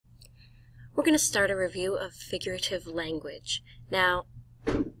We're going to start a review of figurative language. Now,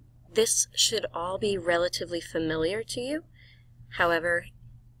 this should all be relatively familiar to you. However,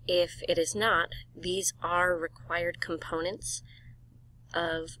 if it is not, these are required components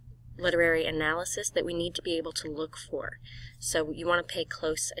of literary analysis that we need to be able to look for. So you want to pay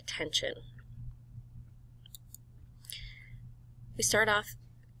close attention. We start off,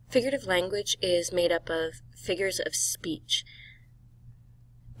 figurative language is made up of figures of speech.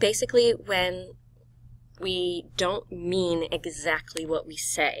 Basically, when we don't mean exactly what we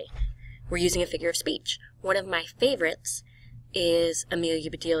say, we're using a figure of speech. One of my favorites is Amelia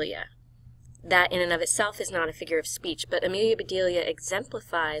Bedelia. That in and of itself is not a figure of speech, but Amelia Bedelia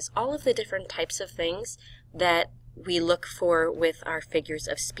exemplifies all of the different types of things that we look for with our figures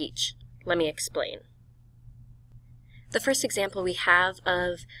of speech. Let me explain. The first example we have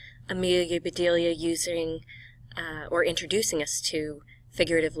of Amelia Bedelia using or introducing us to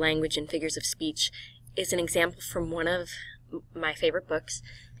figurative language and figures of speech is an example from one of my favorite books.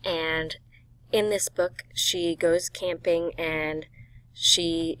 And in this book, she goes camping and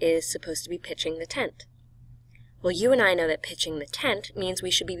she is supposed to be pitching the tent. Well, you and I know that pitching the tent means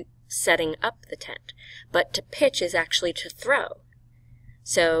we should be setting up the tent, but to pitch is actually to throw.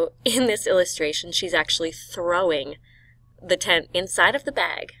 So in this illustration, she's actually throwing the tent inside of the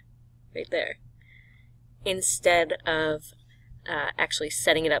bag, right there, instead of actually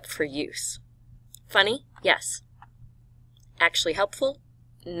setting it up for use. Funny? Yes. Actually helpful?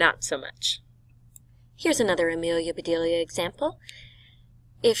 Not so much. Here's another Amelia Bedelia example.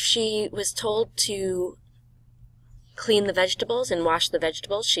 If she was told to clean the vegetables and wash the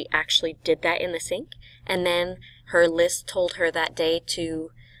vegetables, she actually did that in the sink, and then her list told her that day to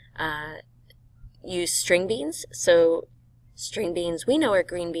use string beans. So string beans, we know are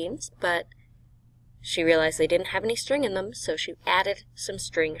green beans, but she realized they didn't have any string in them, so she added some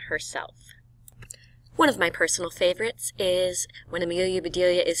string herself. One of my personal favorites is when Amelia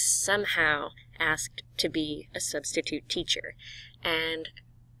Bedelia is somehow asked to be a substitute teacher, and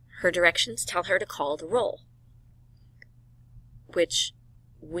her directions tell her to call the roll, which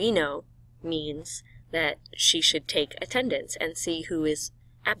we know means that she should take attendance and see who is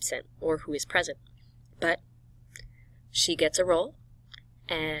absent or who is present. But she gets a roll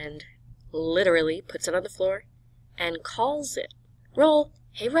and literally puts it on the floor and calls it. Roll!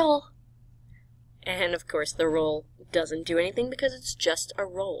 Hey, roll! And of course the roll doesn't do anything because it's just a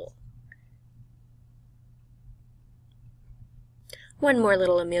roll. One more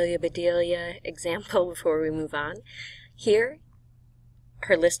little Amelia Bedelia example before we move on. Here,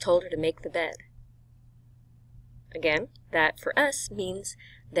 her list told her to make the bed. Again, that for us means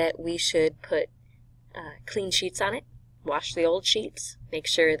that we should put clean sheets on it, wash the old sheets, make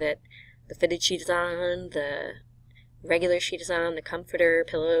sure that the fitted sheet is on, the regular sheet is on, the comforter,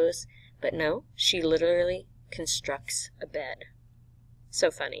 pillows. But no, she literally constructs a bed. So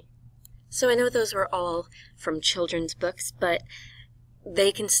funny. So I know those were all from children's books, but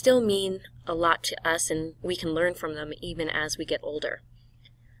they can still mean a lot to us, and we can learn from them even as we get older.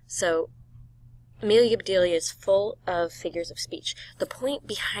 So Amelia Bedelia is full of figures of speech. The point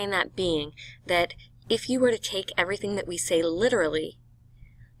behind that being that if you were to take everything that we say literally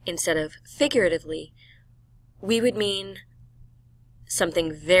instead of figuratively, we would mean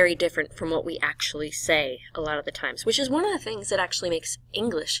something very different from what we actually say a lot of the times, which is one of the things that actually makes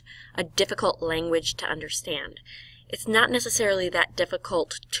English a difficult language to understand. It's not necessarily that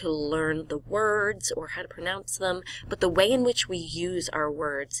difficult to learn the words or how to pronounce them, but the way in which we use our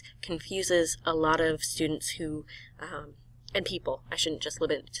words confuses a lot of students who, and people, I shouldn't just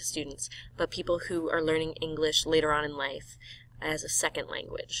limit it to students, but people who are learning English later on in life as a second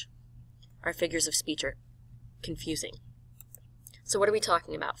language. Our figures of speech are confusing. So what are we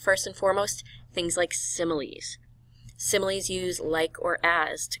talking about? First and foremost, things like similes. Similes use like or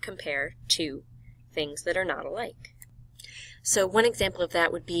as to compare two things that are not alike. So one example of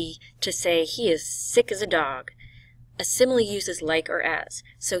that would be to say he is sick as a dog. A simile uses like or as.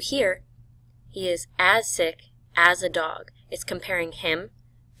 So here, he is as sick as a dog. It's comparing him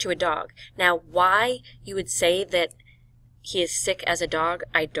to a dog. Now, why you would say that he is sick as a dog,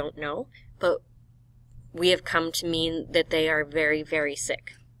 I don't know, but we have come to mean that they are very, very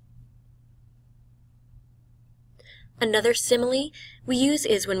sick. Another simile we use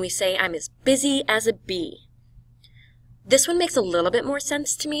is when we say, I'm as busy as a bee. This one makes a little bit more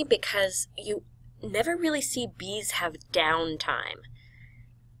sense to me because you never really see bees have downtime.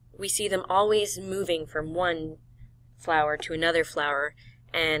 We see them always moving from one flower to another flower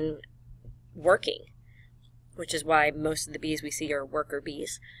and working, which is why most of the bees we see are worker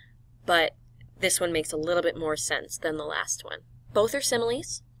bees. But this one makes a little bit more sense than the last one. Both are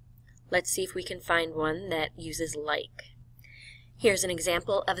similes. Let's see if we can find one that uses like. Here's an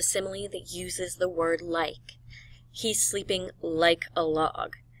example of a simile that uses the word like. He's sleeping like a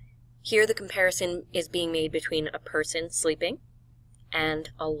log. Here the comparison is being made between a person sleeping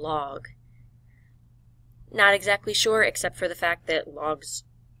and a log. Not exactly sure, except for the fact that logs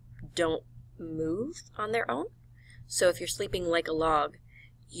don't move on their own. So if you're sleeping like a log,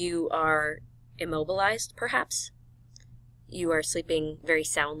 you are immobilized, perhaps. You are sleeping very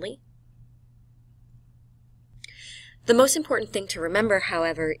soundly. The most important thing to remember,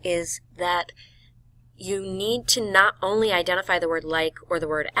 however, is that you need to not only identify the word like or the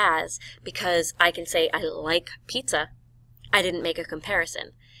word as, because I can say I like pizza. I didn't make a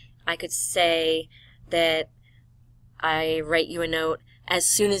comparison. I could say that I write you a note, as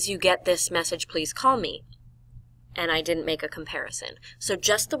soon as you get this message, please call me. And I didn't make a comparison. So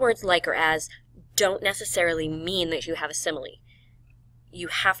just the words like or as don't necessarily mean that you have a simile. You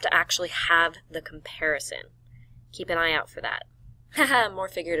have to actually have the comparison. Keep an eye out for that. Haha, more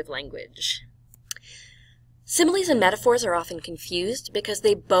figurative language. Similes and metaphors are often confused because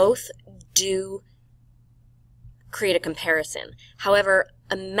they both do create a comparison. However,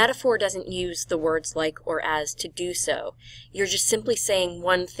 a metaphor doesn't use the words like or as to do so. You're just simply saying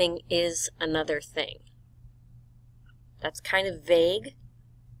one thing is another thing. That's kind of vague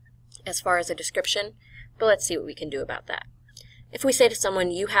as far as a description, but let's see what we can do about that. If we say to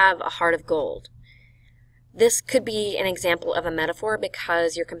someone, you have a heart of gold, this could be an example of a metaphor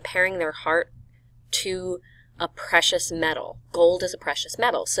because you're comparing their heart to a precious metal. Gold is a precious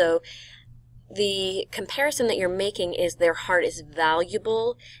metal. So the comparison that you're making is their heart is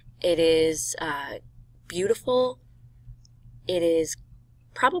valuable, it is beautiful, it is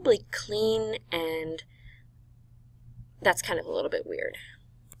probably clean, and that's kind of a little bit weird.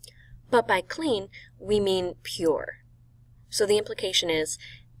 But by clean, we mean pure. So the implication is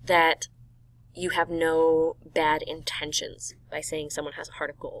that you have no bad intentions by saying someone has a heart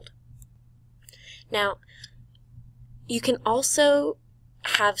of gold. Now, you can also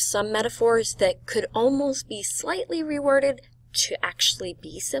have some metaphors that could almost be slightly reworded to actually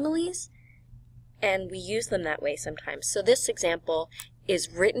be similes, and we use them that way sometimes. So this example is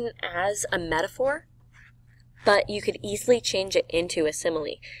written as a metaphor, but you could easily change it into a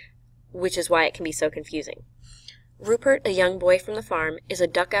simile, which is why it can be so confusing. Rupert, a young boy from the farm, is a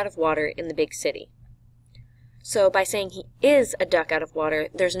duck out of water in the big city. So by saying he is a duck out of water,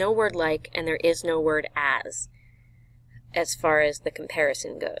 there's no word like and there is no word as far as the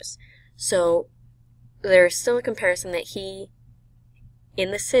comparison goes. So there's still a comparison that he, in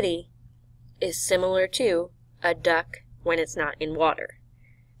the city, is similar to a duck when it's not in water.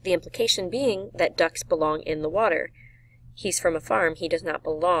 The implication being that ducks belong in the water. He's from a farm, he does not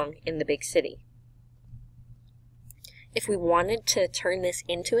belong in the big city. If we wanted to turn this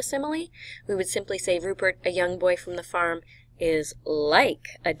into a simile, we would simply say Rupert, a young boy from the farm, is like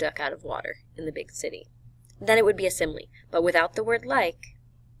a duck out of water in the big city. Then it would be a simile. But without the word like,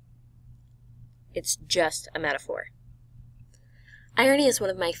 it's just a metaphor. Irony is one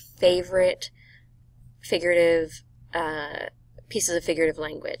of my favorite figurative pieces of figurative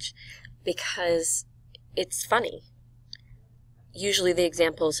language because it's funny. Usually the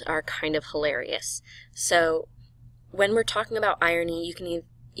examples are kind of hilarious. So when we're talking about irony,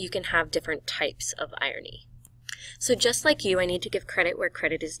 you can have different types of irony. So just like you, I need to give credit where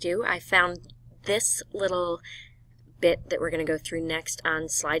credit is due. I found this little bit that we're going to go through next on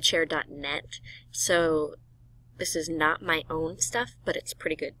slideshare.net. So this is not my own stuff, but it's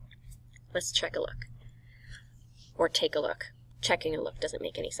pretty good. Let's check a look. Or take a look. Checking a look doesn't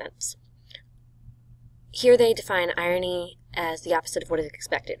make any sense. Here they define irony as the opposite of what is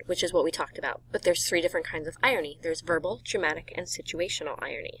expected, which is what we talked about. But there's 3 different kinds of irony. There's verbal, dramatic, and situational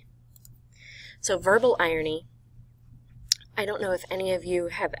irony. So verbal irony, I don't know if any of you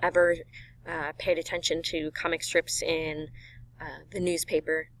have ever paid attention to comic strips in the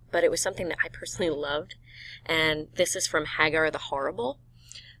newspaper, but it was something that I personally loved. And this is from Hagar the Horrible.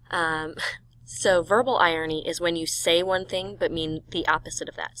 So verbal irony is when you say one thing but mean the opposite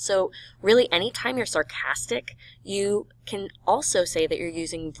of that. So really anytime you're sarcastic, you can also say that you're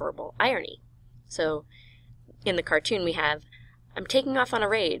using verbal irony. So in the cartoon we have, I'm taking off on a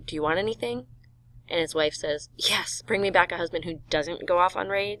raid, do you want anything? And his wife says, yes, bring me back a husband who doesn't go off on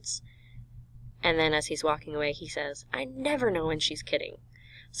raids. And then as he's walking away, he says, I never know when she's kidding.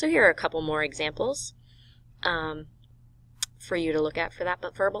 So here are a couple more examples for you to look at for that.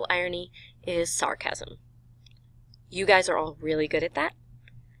 But verbal irony is sarcasm. You guys are all really good at that.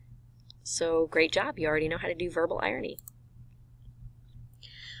 So great job. You already know how to do verbal irony.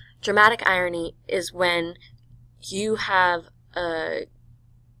 Dramatic irony is when you have a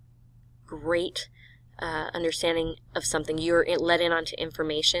great understanding of something. You're let in onto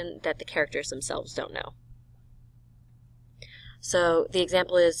information that the characters themselves don't know. So the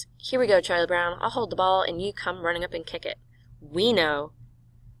example is, here we go, Charlie Brown, I'll hold the ball and you come running up and kick it. We know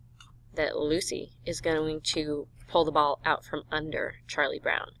that Lucy is going to pull the ball out from under Charlie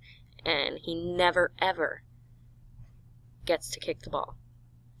Brown, and he never ever gets to kick the ball.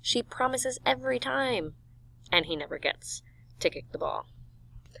 She promises every time, and he never gets to kick the ball.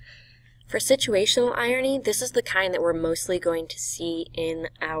 For situational irony, this is the kind that we're mostly going to see in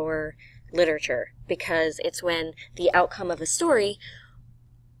our literature, because it's when the outcome of a story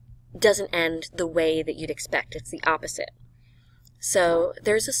doesn't end the way that you'd expect. It's the opposite. So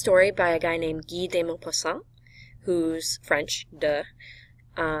there's a story by a guy named Guy de Maupassant, who's French,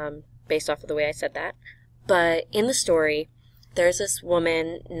 based off of the way I said that. But in the story, there's this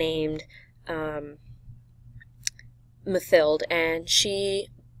woman named Mathilde, and she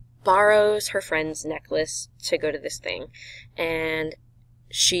borrows her friend's necklace to go to this thing, and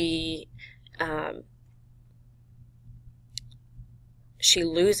she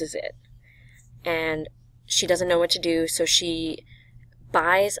loses it, and she doesn't know what to do, so she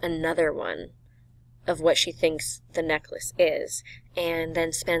buys another one of what she thinks the necklace is, and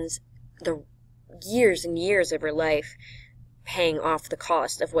then spends the years and years of her life paying off the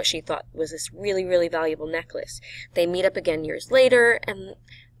cost of what she thought was this really, really valuable necklace. They meet up again years later, and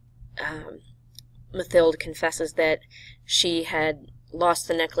Mathilde confesses that she had lost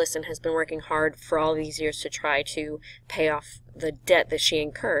the necklace and has been working hard for all these years to try to pay off the debt that she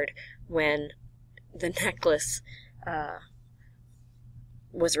incurred when the necklace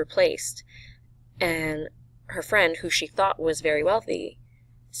was replaced. And her friend, who she thought was very wealthy,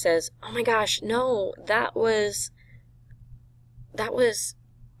 says, "Oh my gosh, no, that was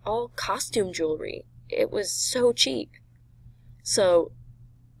all costume jewelry. It was so cheap." So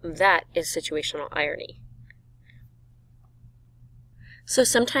that is situational irony. So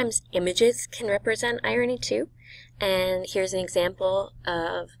sometimes images can represent irony too. And here's an example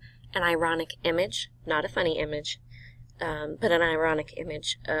of an ironic image, not a funny image, but an ironic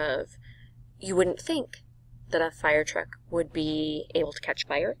image of, you wouldn't think that a fire truck would be able to catch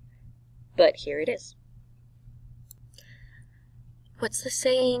fire, but here it is. What's the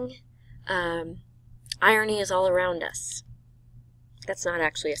saying? Irony is all around us. That's not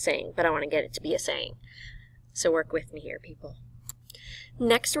actually a saying, but I want to get it to be a saying. So work with me here, people.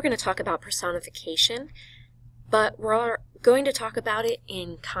 Next, we're going to talk about personification, but we're going to talk about it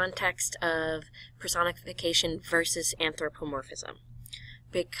in context of personification versus anthropomorphism,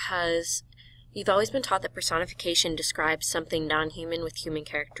 because you've always been taught that personification describes something non-human with human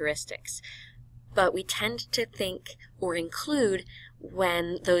characteristics, but we tend to think or include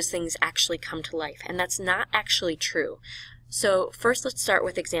when those things actually come to life, and that's not actually true. So first, let's start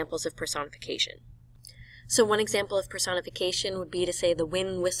with examples of personification. So one example of personification would be to say the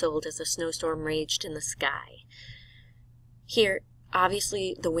wind whistled as a snowstorm raged in the sky. Here,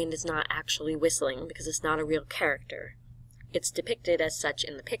 obviously, the wind is not actually whistling because it's not a real character. It's depicted as such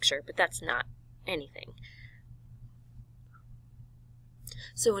in the picture, but that's not anything.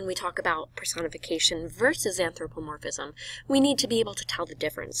 So when we talk about personification versus anthropomorphism, we need to be able to tell the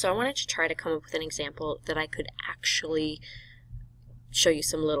difference. So I wanted to try to come up with an example that I could actually show you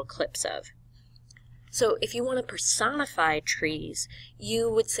some little clips of. So if you want to personify trees, you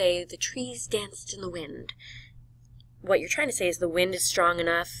would say the trees danced in the wind. What you're trying to say is the wind is strong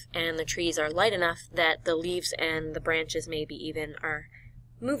enough and the trees are light enough that the leaves and the branches maybe even are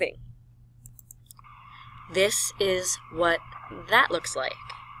moving. This is what that looks like.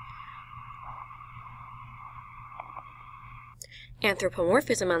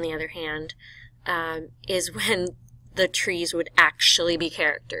 Anthropomorphism, on the other hand, is when the trees would actually be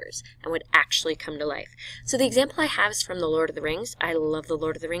characters and would actually come to life. So the example I have is from The Lord of the Rings. I love The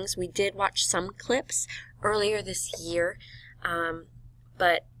Lord of the Rings. We did watch some clips earlier this year,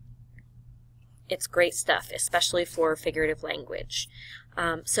 but it's great stuff, especially for figurative language.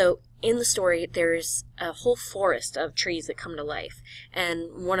 So in the story, there's a whole forest of trees that come to life,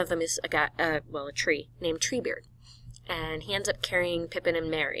 and one of them is a tree named Treebeard, and he ends up carrying Pippin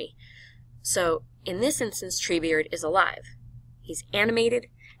and Merry. So in this instance, Treebeard is alive. He's animated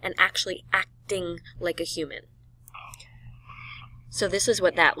and actually acting like a human. So this is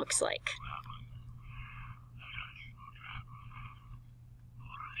what that looks like.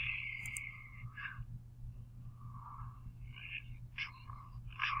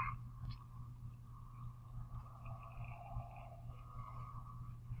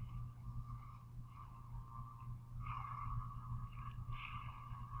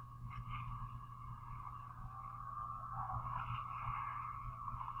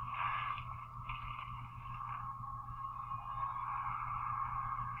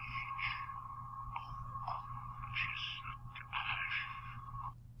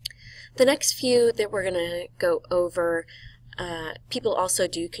 The next few that we're going to go over, people also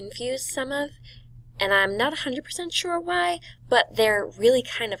do confuse some of, and I'm not 100% sure why, but they're really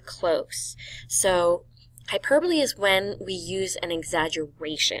kind of close. So hyperbole is when we use an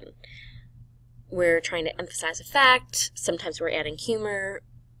exaggeration. We're trying to emphasize a fact, sometimes we're adding humor,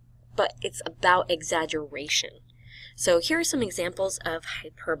 but it's about exaggeration. So here are some examples of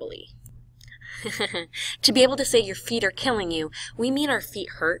hyperbole. To be able to say your feet are killing you, we mean our feet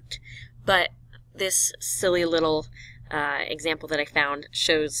hurt, but this silly little example that I found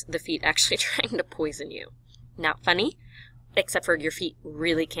shows the feet actually trying to poison you. Not funny, except for your feet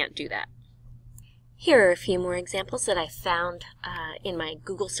really can't do that. Here are a few more examples that I found in my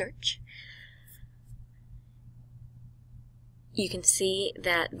Google search. You can see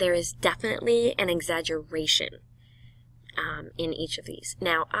that there is definitely an exaggeration in each of these.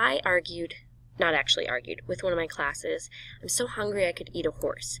 Now, I argued, not actually argued, with one of my classes, I'm so hungry I could eat a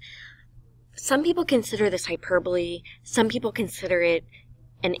horse. Some people consider this hyperbole, some people consider it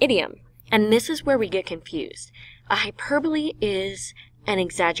an idiom, and this is where we get confused. A hyperbole is an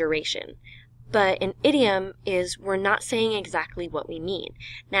exaggeration, but an idiom is we're not saying exactly what we mean.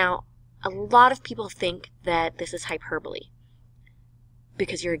 Now, a lot of people think that this is hyperbole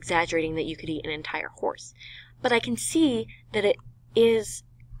because you're exaggerating that you could eat an entire horse. But I can see that it is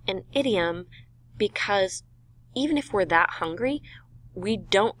an idiom because even if we're that hungry, we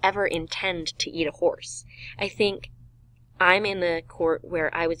don't ever intend to eat a horse. I think I'm in the court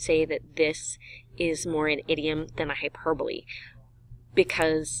where I would say that this is more an idiom than a hyperbole,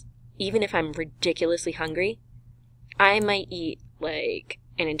 because even if I'm ridiculously hungry, I might eat like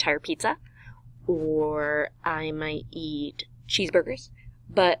an entire pizza, or I might eat cheeseburgers,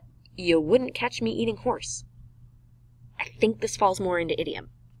 but you wouldn't catch me eating horse. I think this falls more into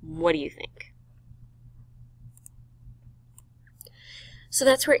idiom. What do you think? So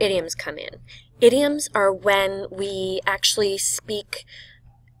that's where idioms come in. Idioms are when we actually speak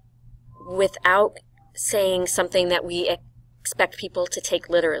without saying something that we expect people to take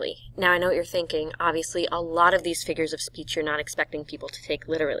literally. Now I know what you're thinking. Obviously, a lot of these figures of speech you're not expecting people to take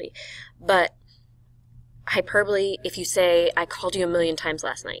literally. But hyperbole, if you say, I called you 1,000,000 times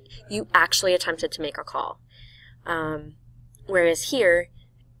last night, you actually attempted to make a call. Whereas here,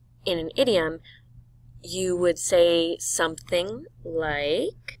 in an idiom, you would say something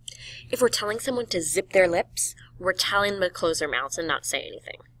like, if we're telling someone to zip their lips, we're telling them to close their mouths and not say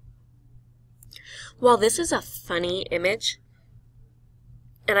anything. While this is a funny image,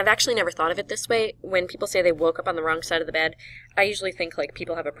 and I've actually never thought of it this way, when people say they woke up on the wrong side of the bed, I usually think like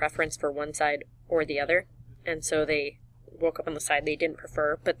people have a preference for one side or the other, and so they woke up on the side they didn't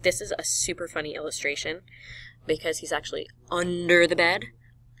prefer. But this is a super funny illustration because he's actually under the bed.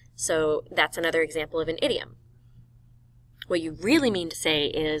 So that's another example of an idiom. What you really mean to say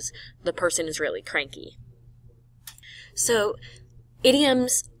is the person is really cranky. So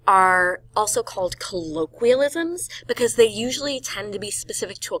idioms are also called colloquialisms because they usually tend to be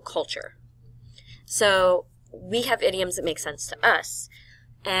specific to a culture. So we have idioms that make sense to us.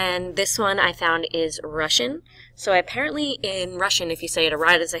 And this one I found is Russian. So apparently in Russian, if you say to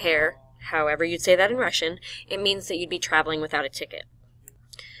ride as a hare, however you'd say that in Russian, it means that you'd be traveling without a ticket.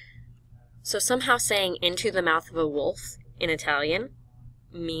 So somehow saying into the mouth of a wolf in Italian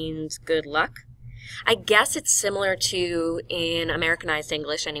means good luck. I guess it's similar to in Americanized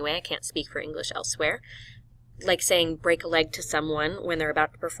English anyway. I can't speak for English elsewhere. Like saying break a leg to someone when they're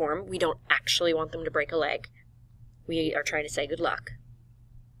about to perform. We don't actually want them to break a leg. We are trying to say good luck.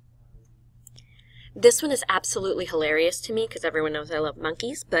 This one is absolutely hilarious to me because everyone knows I love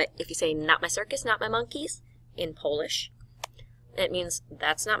monkeys, but if you say not my circus, not my monkeys in Polish, it means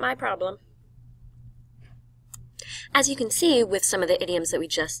that's not my problem. As you can see with some of the idioms that we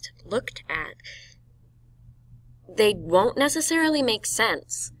just looked at, they won't necessarily make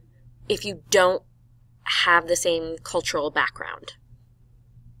sense if you don't have the same cultural background.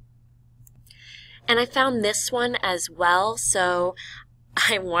 And I found this one as well, so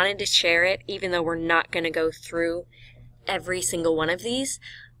I wanted to share it even though we're not going to go through every single one of these.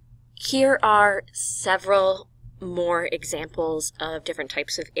 Here are several more examples of different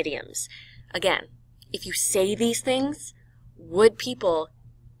types of idioms. Again, if you say these things, would people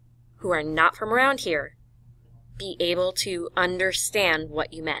who are not from around here be able to understand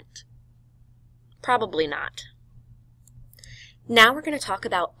what you meant? Probably not. Now we're going to talk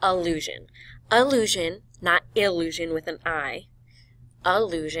about allusion. Allusion, not illusion with an I.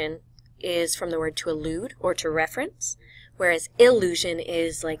 Allusion is from the word to allude or to reference, whereas illusion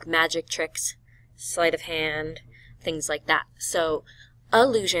is like magic tricks, sleight of hand, things like that. So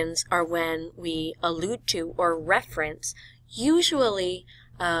allusions are when we allude to or reference usually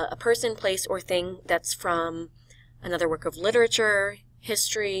a person, place, or thing that's from another work of literature,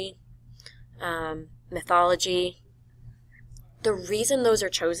 history, mythology. The reason those are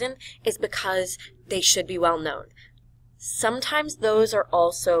chosen is because they should be well known. Sometimes those are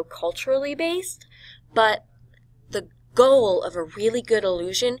also culturally based, but the goal of a really good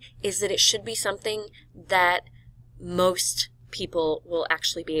illusion is that it should be something that most people will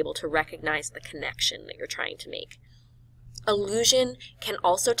actually be able to recognize the connection that you're trying to make. Illusion can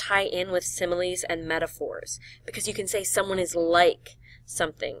also tie in with similes and metaphors, because you can say someone is like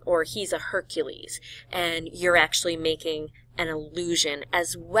something, or he's a Hercules, and you're actually making an illusion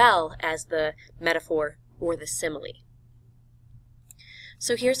as well as the metaphor or the simile.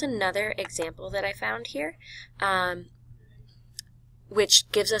 So here's another example that I found here,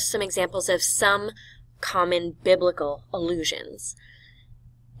 which gives us some examples of some common biblical allusions.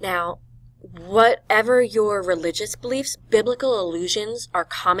 Now, whatever your religious beliefs, biblical allusions are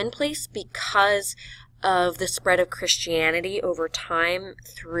commonplace because of the spread of Christianity over time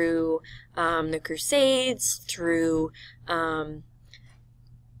through the Crusades, through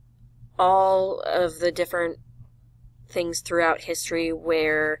all of the different things throughout history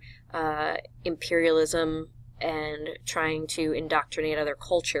where imperialism and trying to indoctrinate other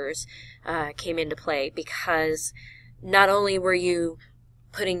cultures came into play, because not only were you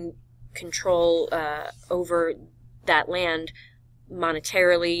putting control over that land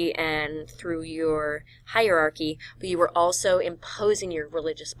monetarily and through your hierarchy, but you were also imposing your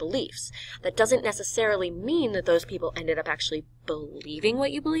religious beliefs. That doesn't necessarily mean that those people ended up actually believing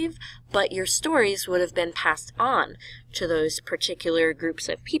what you believe, but your stories would have been passed on to those particular groups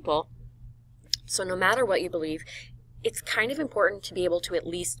of people. So no matter what you believe, it's kind of important to be able to at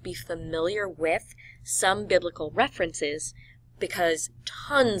least be familiar with some biblical references, because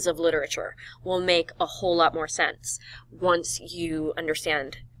tons of literature will make a whole lot more sense once you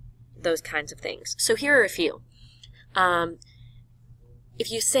understand those kinds of things. So here are a few. If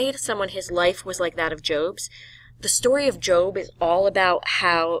you say to someone his life was like that of Job's, the story of Job is all about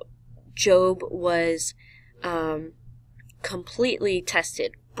how Job was completely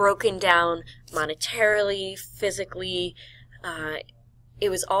tested, broken down monetarily, physically. It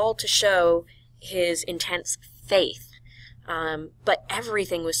was all to show his intense faith. But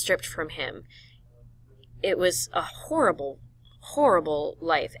everything was stripped from him. It was a horrible, horrible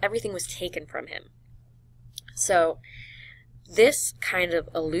life. Everything was taken from him. So this kind of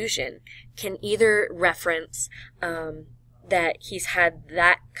illusion can either reference that he's had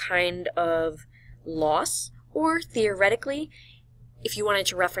that kind of loss, or theoretically, if you wanted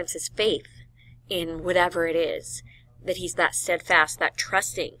to reference his faith in whatever it is, that he's that steadfast, that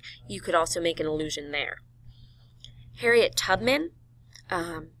trusting, you could also make an allusion there. Harriet Tubman,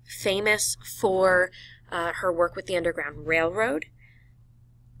 famous for her work with the Underground Railroad.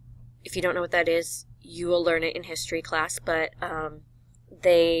 If you don't know what that is, you will learn it in history class, but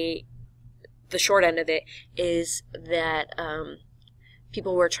the short end of it is that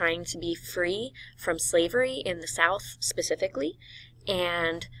people were trying to be free from slavery in the South specifically,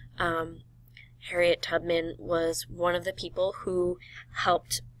 and Harriet Tubman was one of the people who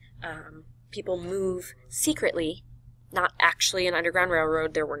helped people move secretly. Not actually an underground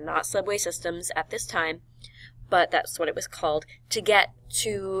railroad. There were not subway systems at this time, but that's what it was called, to get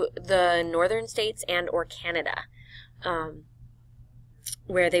to the northern states and or Canada,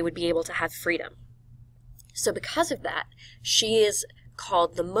 where they would be able to have freedom. So because of that, she is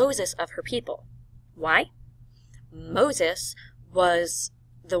called the Moses of her people. Why? Moses was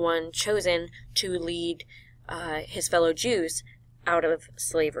the one chosen to lead his fellow Jews out of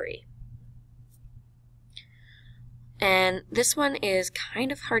slavery. And this one is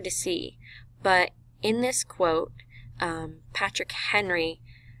kind of hard to see, but in this quote, Patrick Henry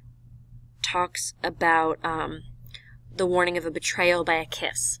talks about the warning of a betrayal by a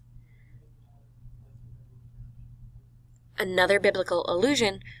kiss. Another biblical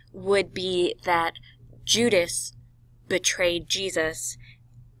allusion would be that Judas betrayed Jesus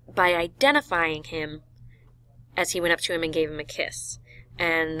by identifying him as he went up to him and gave him a kiss.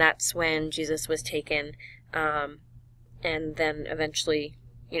 And that's when Jesus was taken and then eventually,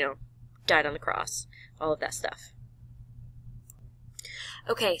 died on the cross, all of that stuff.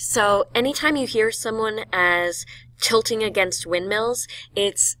 Okay, so anytime you hear someone as tilting against windmills,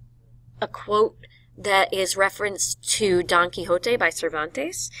 it's a quote that is referenced to Don Quixote by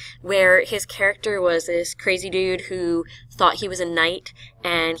Cervantes, where his character was this crazy dude who thought he was a knight,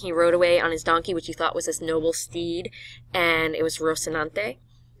 and he rode away on his donkey, which he thought was this noble steed, and it was Rocinante.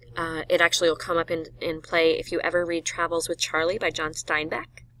 It actually will come up in play if you ever read Travels with Charlie by John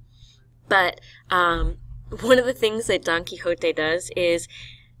Steinbeck. But one of the things that Don Quixote does is,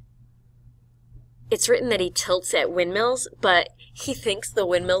 it's written that he tilts at windmills, but he thinks the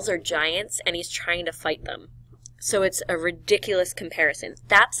windmills are giants and he's trying to fight them. So it's a ridiculous comparison.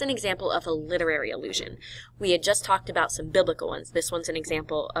 That's an example of a literary allusion. We had just talked about some biblical ones. This one's an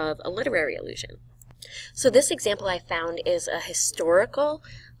example of a literary allusion. So this example I found is a historical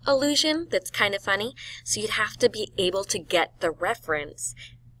allusion that's kind of funny. So you'd have to be able to get the reference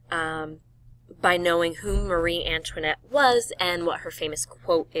by knowing who Marie Antoinette was and what her famous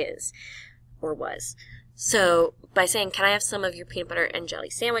quote is, or was. So by saying, "Can I have some of your peanut butter and jelly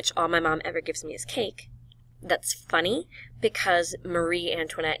sandwich? All my mom ever gives me is cake." That's funny because Marie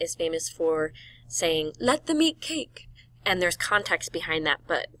Antoinette is famous for saying, "Let them eat cake." And there's context behind that,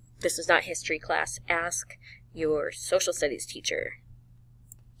 but this is not history class. Ask your social studies teacher.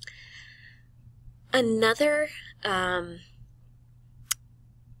 Another,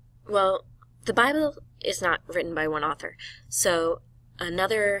 well, the Bible is not written by one author. So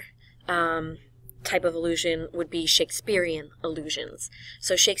another type of allusion would be Shakespearean allusions.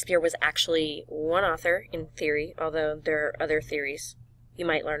 So Shakespeare was actually one author in theory, although there are other theories you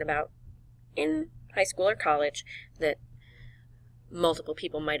might learn about in high school or college that multiple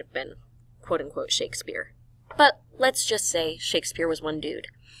people might have been quote-unquote Shakespeare. But let's just say Shakespeare was one dude.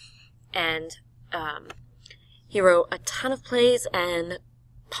 And he wrote a ton of plays and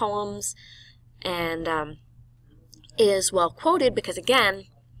poems and is well quoted because, again,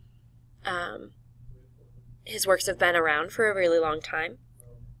 his works have been around for a really long time,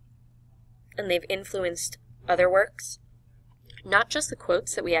 and they've influenced other works. Not just the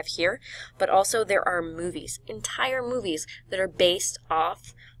quotes that we have here, but also there are movies, entire movies, that are based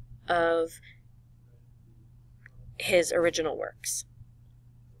off of his original works.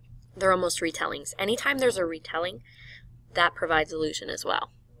 They're almost retellings. Anytime there's a retelling, that provides illusion as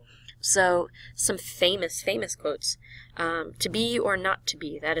well. So, some famous quotes. To be or not to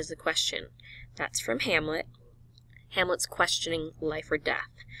be, that is the question. That's from Hamlet. Hamlet's questioning life or death.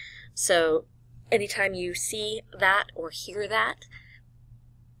 So, anytime you see that or hear that,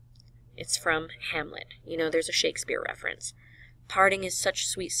 it's from Hamlet. You know, there's a Shakespeare reference. Parting is such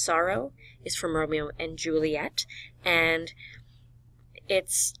sweet sorrow is from Romeo and Juliet, and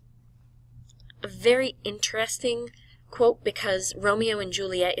it's a very interesting quote because Romeo and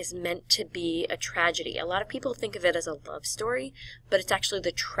Juliet is meant to be a tragedy. A lot of people think of it as a love story, but it's actually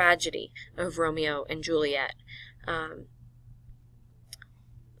the tragedy of Romeo and Juliet.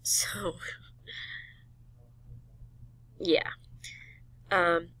 Yeah.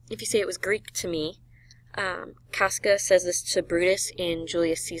 If you say it was Greek to me, Casca says this to Brutus in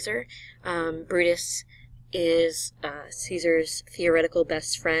Julius Caesar. Brutus is Caesar's theoretical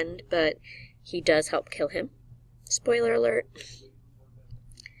best friend, but he does help kill him. Spoiler alert.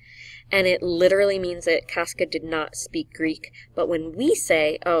 And it literally means that Casca did not speak Greek, but when we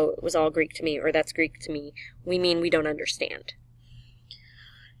say, "Oh, it was all Greek to me," or "that's Greek to me," we mean we don't understand.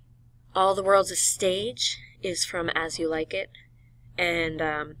 All the World's a Stage is from As You Like It, and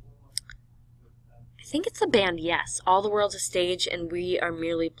I think it's the band Yes. All the World's a Stage and we are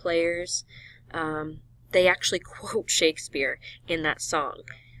merely players. They actually quote Shakespeare in that song.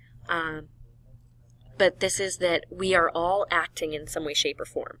 But this is that we are all acting in some way, shape, or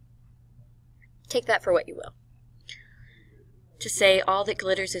form. Take that for what you will. To say all that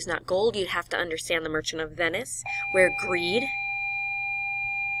glitters is not gold, you'd have to understand The Merchant of Venice, where greed...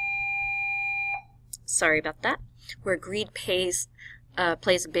 Sorry about that. Where greed plays a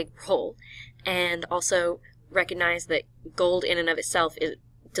big role, and also recognize that gold in and of itself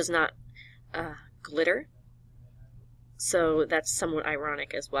does not glitter. So that's somewhat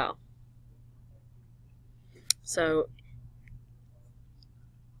ironic as well. So,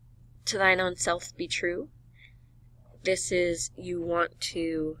 to thine own self be true. This is, you want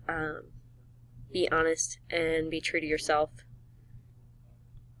to be honest and be true to yourself.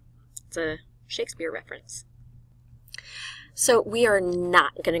 It's a Shakespeare reference. So we are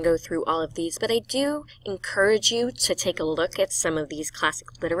not going to go through all of these, but I do encourage you to take a look at some of these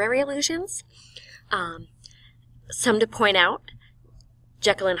classic literary allusions. Some to point out,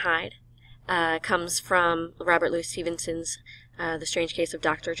 Jekyll and Hyde comes from Robert Louis Stevenson's The Strange Case of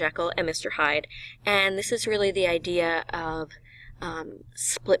Dr. Jekyll and Mr. Hyde, and this is really the idea of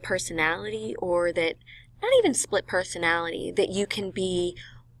split personality, or that, not even split personality, that you can be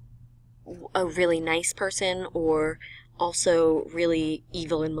a really nice person or also really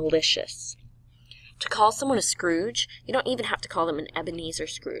evil and malicious. To call someone a Scrooge, you don't even have to call them an Ebenezer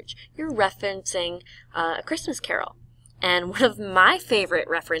Scrooge. You're referencing A Christmas Carol. And one of my favorite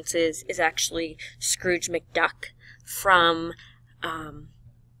references is actually Scrooge McDuck from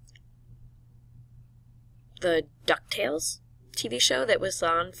the DuckTales TV show that was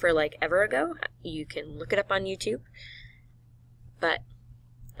on for like ever ago. You can look it up on YouTube. But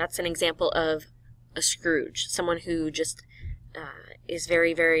that's an example of a Scrooge, someone who just is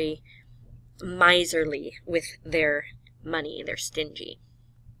very, very miserly with their money. They're stingy.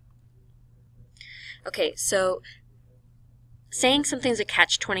 Okay, so saying something's a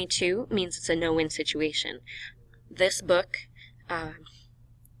catch-22 means it's a no-win situation. This book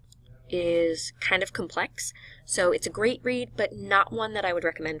is kind of complex, so it's a great read, but not one that I would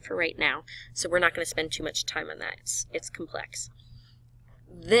recommend for right now. So we're not going to spend too much time on that. It's complex.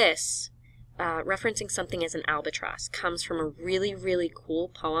 This, referencing something as an albatross, comes from a really, really cool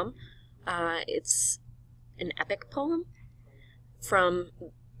poem. It's an epic poem from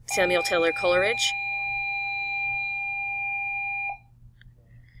Samuel Taylor Coleridge.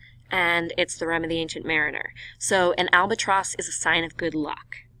 And it's The Rime of the Ancient Mariner. So an albatross is a sign of good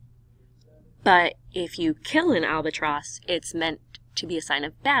luck. But if you kill an albatross, it's meant to be a sign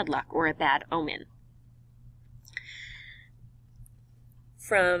of bad luck or a bad omen.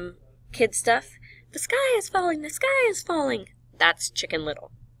 From kid stuff, the sky is falling, the sky is falling. That's Chicken Little.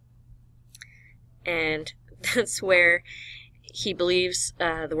 And that's where he believes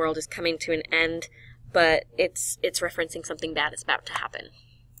the world is coming to an end, but it's referencing something bad is about to happen.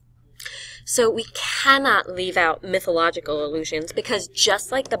 So we cannot leave out mythological allusions, because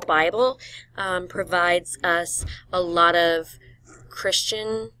just like the Bible provides us a lot of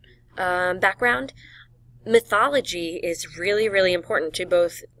Christian background, mythology is really, really important to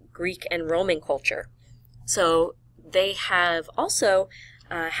both Greek and Roman culture. So they have also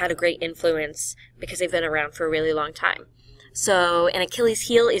had a great influence because they've been around for a really long time. So an Achilles'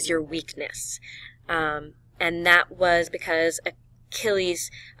 heel is your weakness. And that was because Achilles'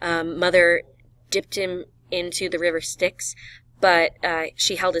 mother dipped him into the river Styx, but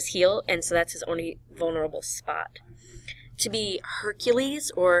she held his heel, and so that's his only vulnerable spot. To be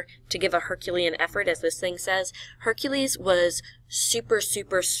Hercules, or to give a Herculean effort, as this thing says, Hercules was super,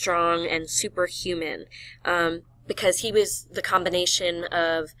 super strong and superhuman, because he was the combination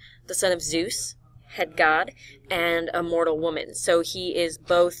of the son of Zeus, head god, and a mortal woman. So he is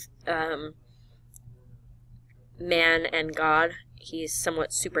both man and god. He's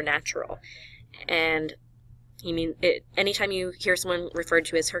somewhat supernatural. And anytime you hear someone referred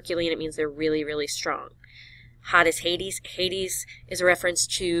to as Herculean, it means they're really, really strong. Hot as Hades. Hades is a reference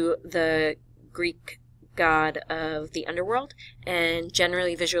to the Greek god of the underworld, and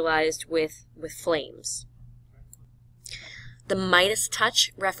generally visualized with flames. The Midas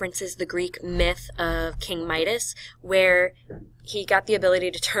touch references the Greek myth of King Midas, where he got the ability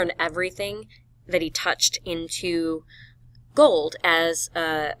to turn everything that he touched into gold as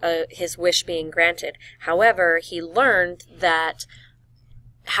his wish being granted. However, he learned that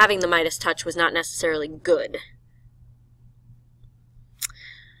having the Midas touch was not necessarily good.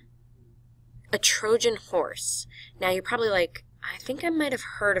 A Trojan horse. Now you're probably like, I think I might have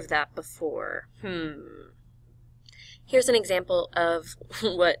heard of that before. Here's an example of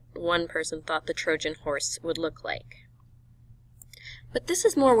what one person thought the Trojan horse would look like. But this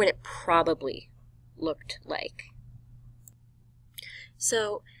is more what it probably looked like.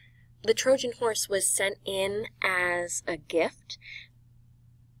 So the Trojan horse was sent in as a gift,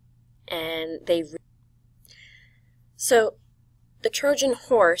 and so the Trojan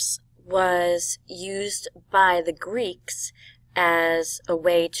horse was used by the Greeks as a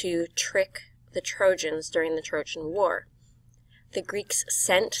way to trick the Trojans during the Trojan War. The Greeks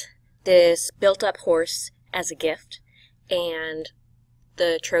sent this built-up horse as a gift, and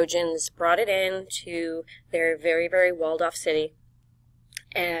the Trojans brought it in to their very, very walled-off city,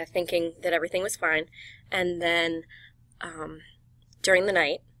 thinking that everything was fine. And then during the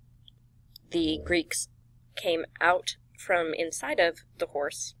night, the Greeks came out from inside of the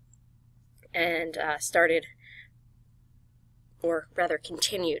horse and started, or rather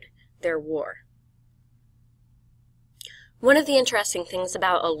continued, their war. One of the interesting things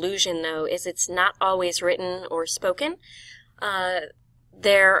about allusion, though, is it's not always written or spoken.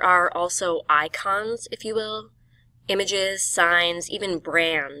 There are also icons, if you will. Images, signs, even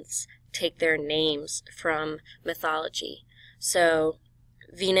brands take their names from mythology. So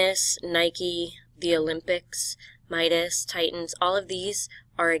Venus, Nike, the Olympics, Midas, Titans, all of these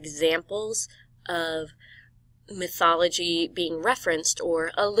are examples of mythology being referenced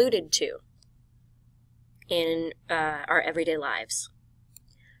or alluded to in our everyday lives.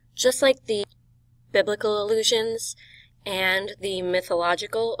 Just like the biblical allusions and the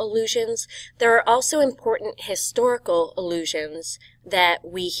mythological allusions, there are also important historical allusions that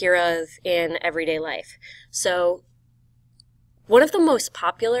we hear of in everyday life. So one of the most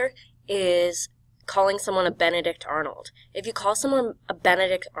popular is calling someone a Benedict Arnold. If you call someone a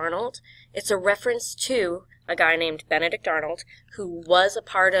Benedict Arnold, it's a reference to a guy named Benedict Arnold who was a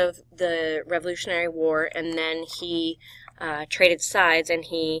part of the Revolutionary War, and then he traded sides and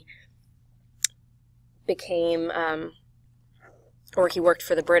he became, or he worked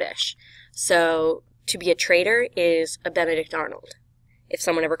for the British. So to be a traitor is a Benedict Arnold. If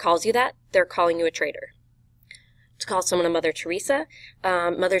someone ever calls you that, they're calling you a traitor. To call someone a Mother Teresa,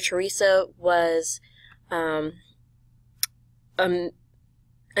 Mother Teresa was a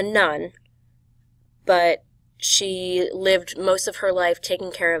nun, but she lived most of her life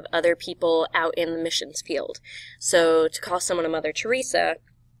taking care of other people out in the missions field. So to call someone a Mother Teresa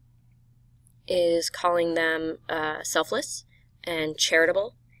is calling them selfless and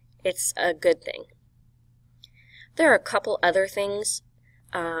charitable. It's a good thing. There are a couple other things.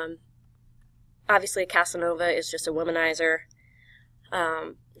 Obviously, Casanova is just a womanizer.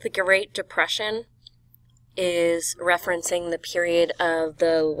 The Great Depression is referencing the period of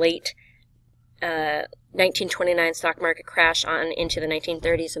the late 1929 stock market crash on into the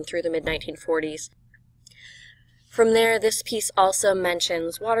 1930s and through the mid-1940s. From there, this piece also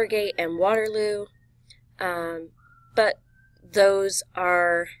mentions Watergate and Waterloo, but those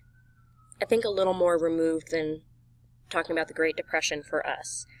are, I think, a little more removed than talking about the Great Depression for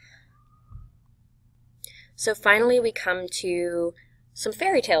us. So finally we come to some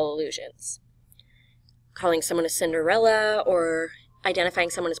fairy tale allusions. Calling someone a Cinderella or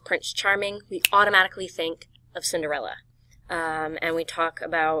identifying someone as Prince Charming, we automatically think of Cinderella. And we talk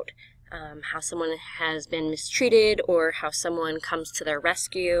about how someone has been mistreated or how someone comes to their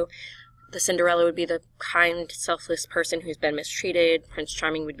rescue. The Cinderella would be the kind, selfless person who's been mistreated. Prince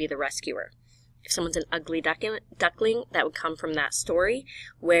Charming would be the rescuer. If someone's an ugly duckling, that would come from that story,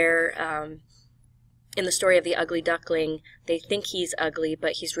 where in the story of the ugly duckling, they think he's ugly,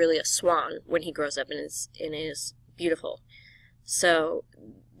 but he's really a swan when he grows up and is beautiful. So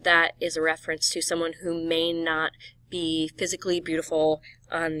that is a reference to someone who may not be physically beautiful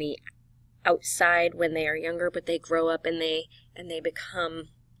on the outside when they are younger, but they grow up and they become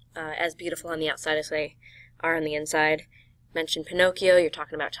as beautiful on the outside as they are on the inside. Mention Pinocchio, you're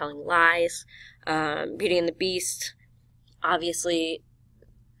talking about telling lies. Beauty and the Beast, obviously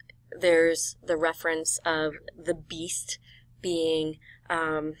there's the reference of the beast being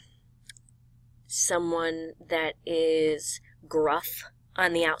someone that is gruff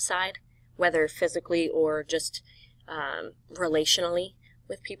on the outside, whether physically or just relationally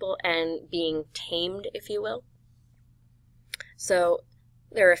with people, and being tamed, if you will. So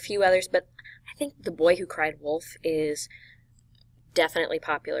there are a few others, but I think The Boy Who Cried Wolf is definitely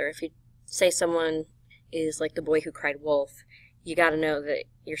popular. If you say someone is like the boy who cried wolf, you got to know that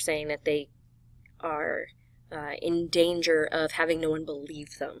you're saying that they are in danger of having no one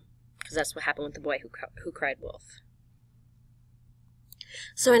believe them, because that's what happened with the boy who cried wolf.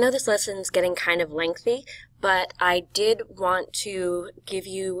 So I know this lesson's getting kind of lengthy, but I did want to give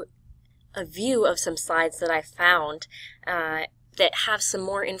you a view of some slides that I found that have some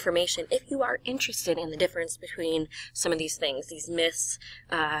more information if you are interested in the difference between some of these things, these myths,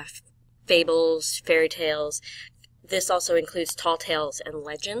 fables, fairy tales. This also includes tall tales and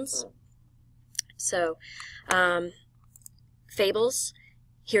legends. So, fables.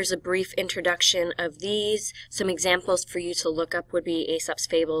 Here's a brief introduction of these. Some examples for you to look up would be Aesop's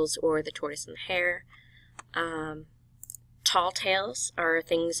Fables or The Tortoise and the Hare. Tall tales are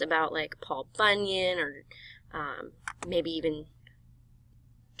things about like Paul Bunyan or maybe even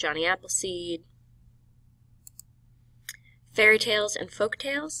Johnny Appleseed. Fairy tales and folk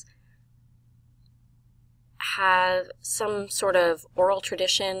tales have some sort of oral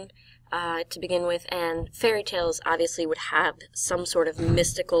tradition to begin with, and fairy tales obviously would have some sort of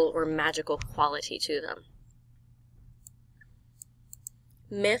mystical or magical quality to them.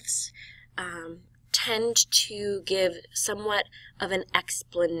 Myths tend to give somewhat of an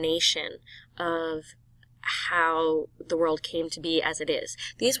explanation of how the world came to be as it is.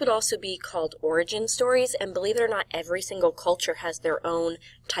 These would also be called origin stories, and believe it or not, every single culture has their own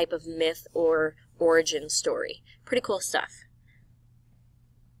type of myth or origin story. Pretty cool stuff.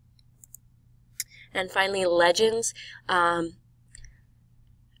 And finally, legends.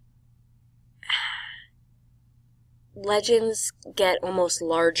 Legends get almost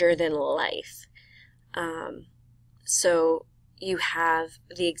larger than life. So you have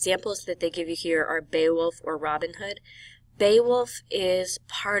the examples that they give you here are Beowulf or Robin Hood. Beowulf is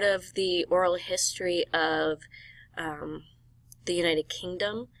part of the oral history of the United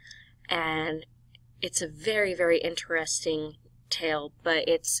Kingdom, and it's a very, very interesting tale, but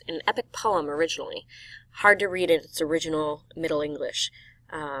it's an epic poem originally. Hard to read in its original Middle English.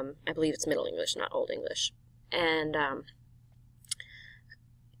 I believe it's Middle English, not Old English. And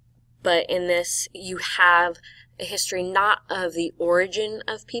but in this, you have a history not of the origin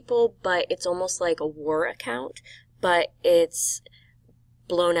of people, but it's almost like a war account, but it's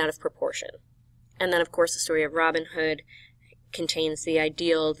blown out of proportion. And then, of course, the story of Robin Hood contains the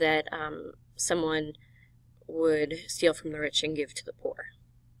ideal that someone would steal from the rich and give to the poor.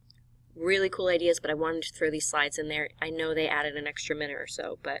 Really cool ideas, but I wanted to throw these slides in there. I know they added an extra minute or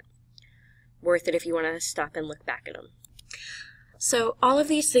so, but worth it if you want to stop and look back at them. So all of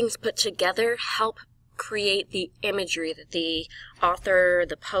these things put together help create the imagery that the author,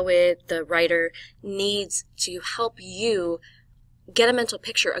 the poet, the writer needs to help you get a mental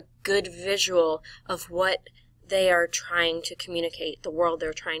picture, a good visual of what they are trying to communicate, the world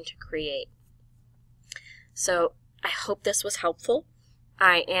they're trying to create. So I hope this was helpful.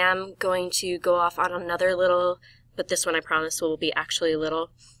 I am going to go off on another little, but this one I promise will be actually a little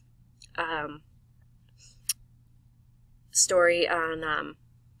story on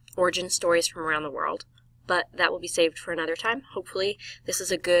origin stories from around the world, but that will be saved for another time. Hopefully this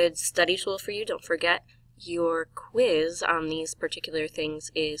is a good study tool for you. Don't forget, your quiz on these particular things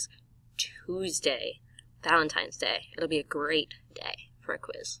is Tuesday, Valentine's Day. It'll be a great day for a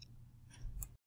quiz.